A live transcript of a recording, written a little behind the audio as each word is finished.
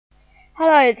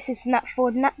Hello, this is Nat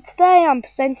Ford Nat. Today I'm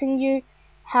presenting you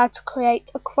how to create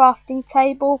a crafting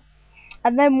table,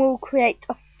 and then we'll create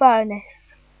a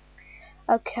furnace.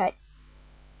 Okay,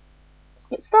 let's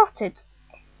get started.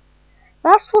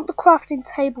 That's what the crafting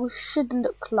table should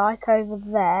look like over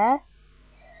there.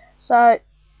 So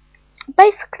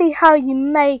basically how you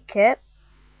make it,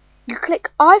 you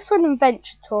click I for an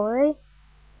inventory,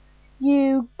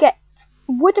 you get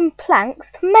wooden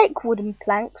planks. To make wooden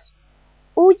planks,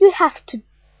 all you have to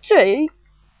do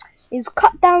is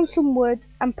cut down some wood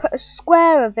and put a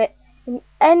square of it in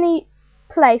any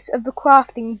place of the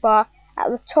crafting bar at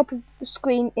the top of the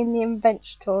screen in the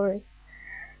inventory.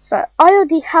 So I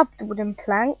already have the wooden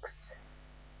planks,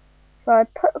 so I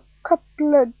put a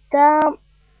couple of down,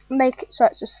 make it so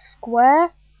it's a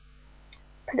square,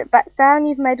 put it back down.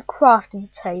 You've made a crafting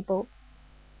table.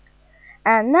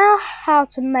 And now how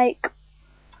to make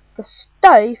the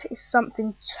stove is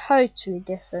something totally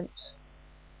different.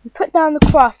 You put down the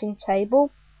crafting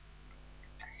table,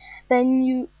 then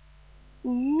you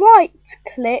right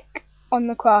click on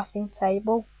the crafting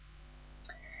table.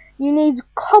 You need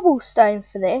cobblestone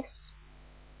for this.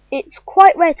 It's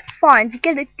quite rare to find, you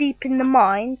get it deep in the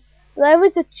mines. There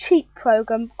is a cheat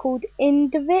program called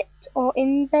Invit or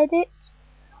Invedit,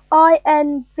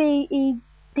 INVEDIT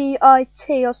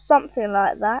or something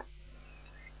like that.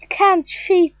 You can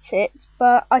cheat it,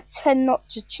 but I tend not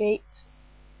to cheat.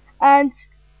 And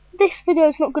this video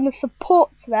is not going to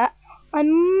support that. I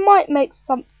might make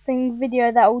something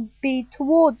video that will be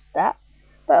towards that,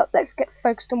 but let's get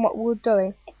focused on what we're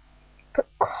doing. Put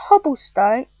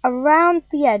cobblestone around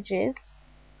the edges,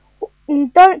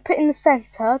 and don't put in the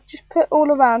center, just put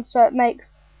all around so it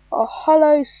makes a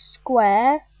hollow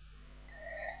square.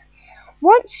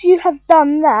 Once you have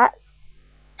done that,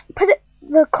 put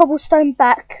the cobblestone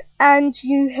back and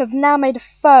you have now made a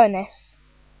furnace.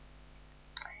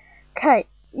 Okay,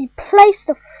 you place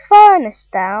the furnace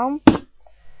down,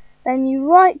 then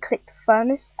you right click the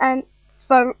furnace and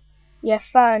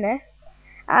furnace,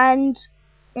 and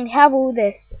you have all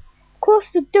this. Of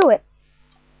course, to do it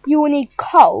you will need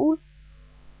coal,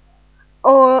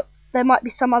 or there might be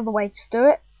some other way to do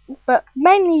it, but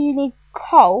mainly you need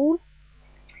coal.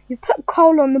 You put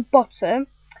coal on the bottom,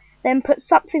 then put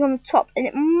something on the top, and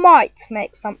it might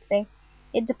make something.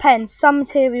 It depends, some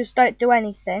materials don't do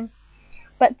anything.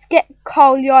 But to get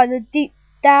coal, you either deep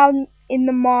down in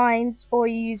the mines or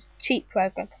you use the cheat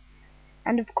program.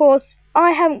 And of course,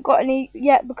 I haven't got any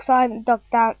yet because I haven't dug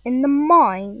down in the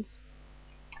mines.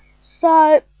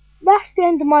 So that's the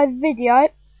end of my video.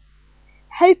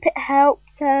 Hope it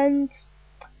helped, and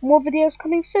more videos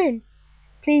coming soon.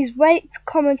 Please rate,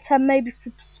 comment and maybe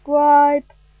subscribe.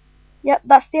 Yep,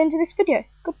 that's the end of this video.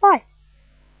 Goodbye.